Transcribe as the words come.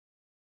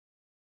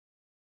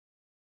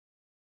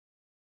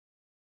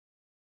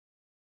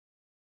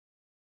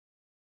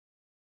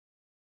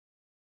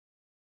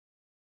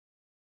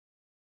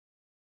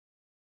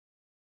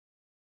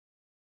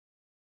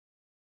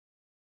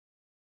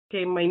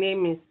Okay, my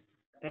name is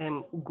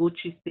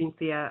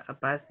Cynthia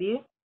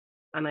Abazie,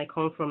 and I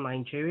come from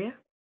Nigeria.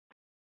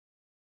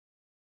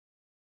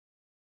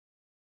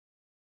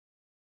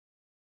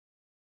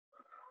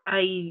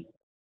 I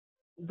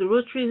the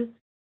Rotary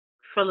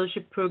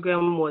Fellowship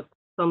Program was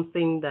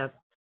something that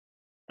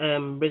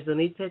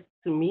resonated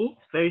to me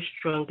very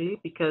strongly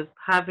because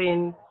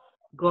having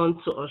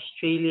gone to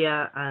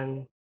Australia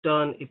and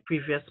done a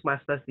previous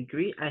master's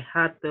degree, I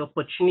had the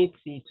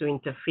opportunity to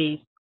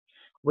interface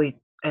with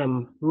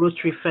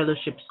Rotary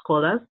Fellowship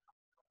scholars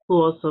who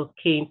also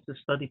came to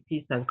study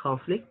peace and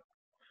conflict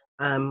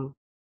um,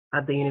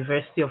 at the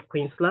University of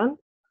Queensland.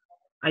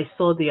 I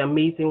saw the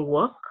amazing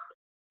work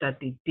that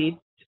they did,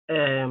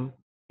 um,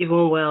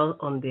 even well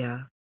on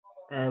their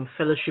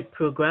fellowship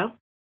program,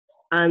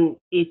 and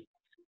it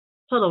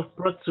sort of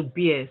brought to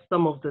bear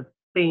some of the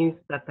things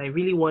that I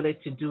really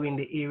wanted to do in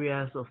the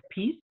areas of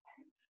peace.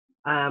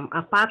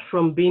 Apart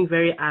from being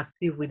very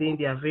active within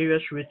their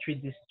various Rotary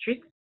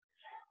districts,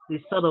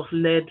 they sort of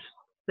led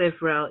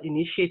several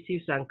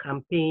initiatives and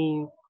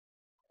campaigns,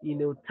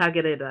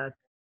 targeted at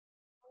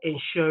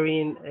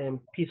ensuring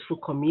peaceful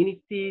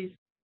communities,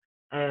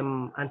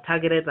 and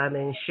targeted at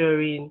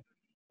ensuring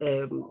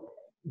um,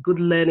 good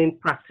learning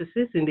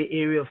practices in the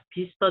area of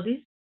peace studies.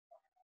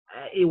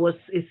 It was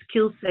a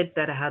skill set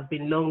that I had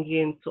been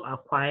longing to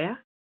acquire,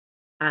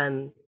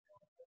 and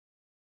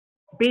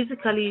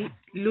basically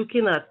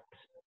looking at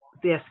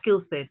their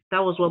skill set, that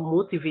was what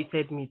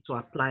motivated me to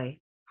apply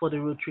for the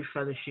Rotary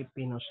Fellowship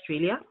in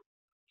Australia.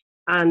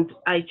 And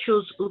I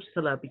chose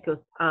Uppsala because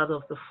out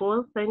of the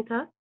four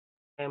centers,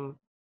 um,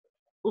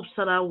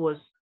 Uppsala was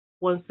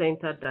one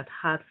center that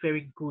had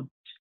very good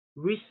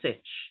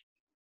research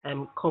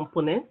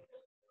component,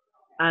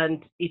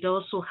 and it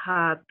also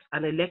had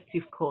an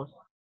elective course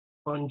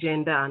on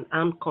gender and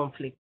armed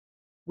conflict,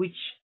 which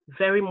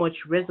very much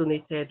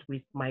resonated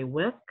with my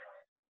work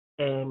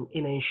in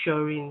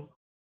ensuring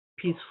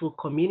peaceful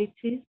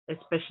communities,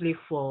 especially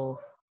for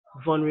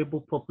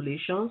vulnerable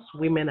populations,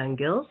 women and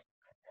girls,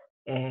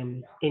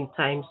 in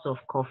times of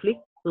conflict.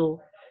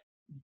 So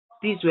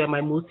these were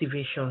my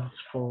motivations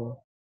for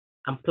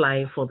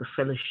applying for the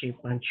fellowship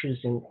and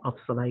choosing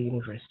Uppsala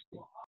University.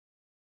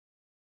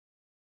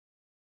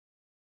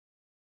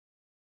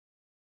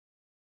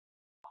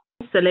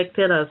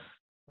 Selected as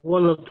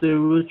one of the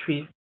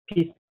Rotary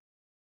Peace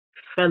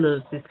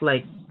Fellows is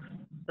like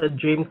a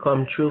dream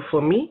come true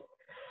for me.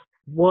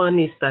 One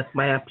is that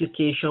my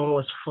application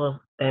was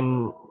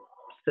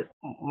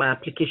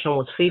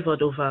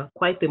favored over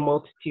quite a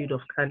multitude of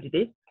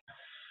candidates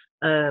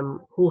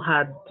who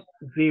had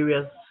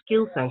various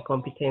skills and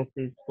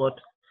competencies, but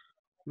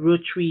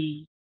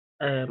Rotary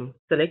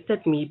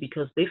selected me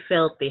because they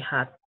felt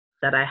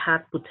that I had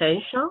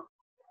potential.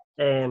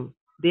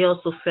 They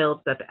also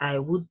felt that I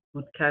would be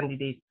good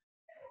candidate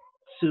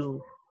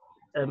to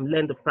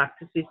learn the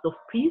practices of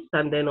peace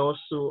and then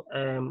also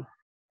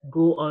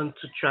go on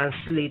to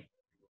translate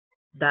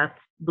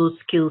those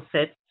skill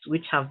sets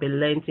which have been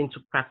learned into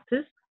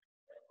practice.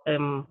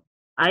 Um,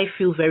 I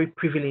feel very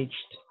privileged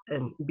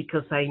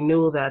because I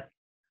know that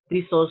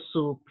this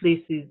also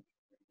places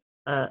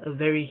a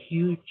very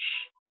huge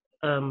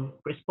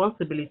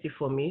responsibility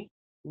for me.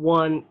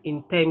 One,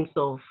 in terms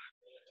of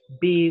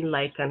being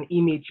like an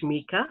image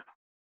maker,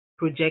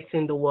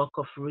 projecting the work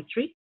of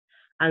Rotary,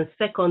 and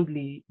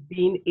secondly,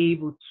 being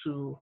able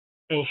to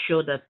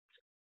ensure that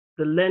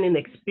the learning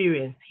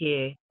experience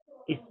here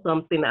is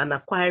something, and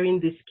acquiring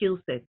the skill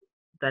set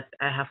that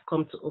I have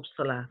come to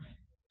Uppsala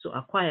to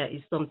acquire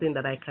is something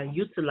that I can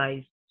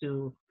utilize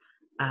to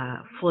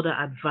further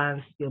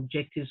advance the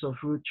objectives of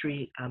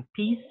Rotary and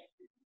peace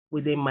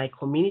within my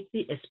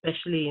community,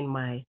 especially in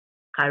my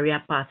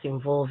career path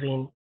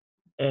involving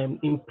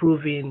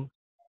improving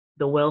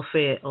the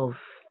welfare of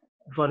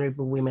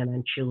vulnerable women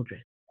and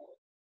children.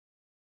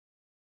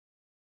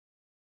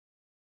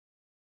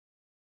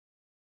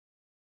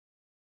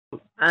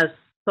 As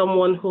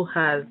someone who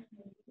has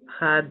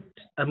had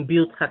and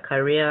built her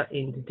career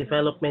in the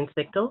development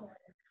sector,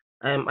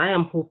 I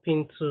am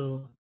hoping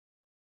to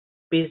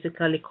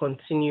basically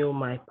continue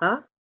my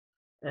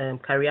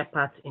career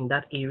path in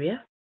that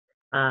area,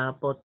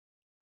 but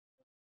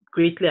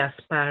greatly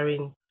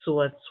aspiring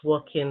towards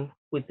working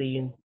with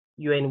the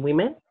UN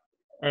Women,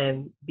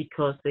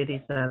 because it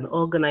is an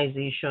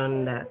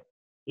organization that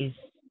is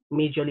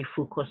majorly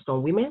focused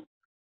on women.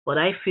 But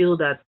I feel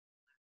that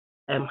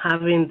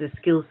having the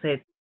skill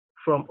set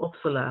from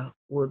Uppsala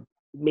would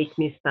make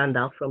me stand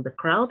out from the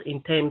crowd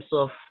in terms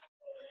of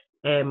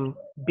um,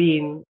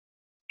 being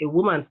a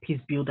woman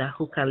peace builder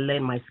who can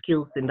learn my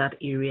skills in that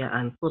area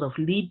and sort of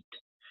lead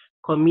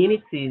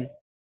communities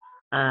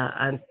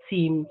and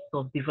teams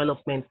of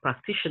development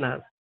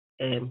practitioners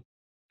um,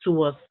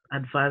 towards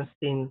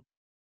advancing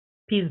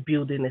peace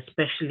building,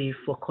 especially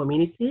for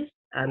communities,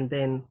 and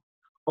then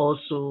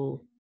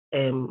also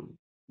um,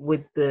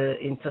 with the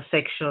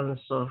intersections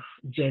of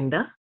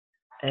gender,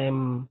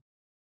 um,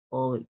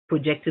 or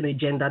projecting a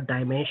gender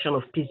dimension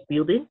of peace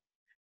building.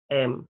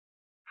 Um,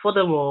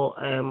 Furthermore,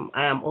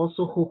 I am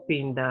also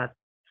hoping that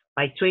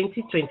by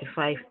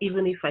 2025,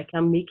 even if I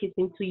can make it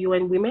into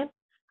UN Women,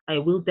 I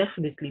will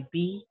definitely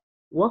be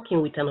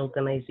working with an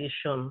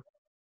organization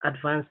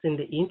advancing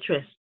the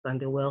interests and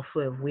the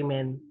welfare of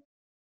women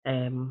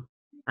um,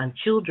 and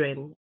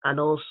children, and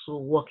also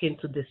working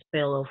to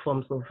dispel all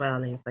forms of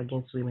violence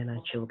against women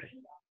and children.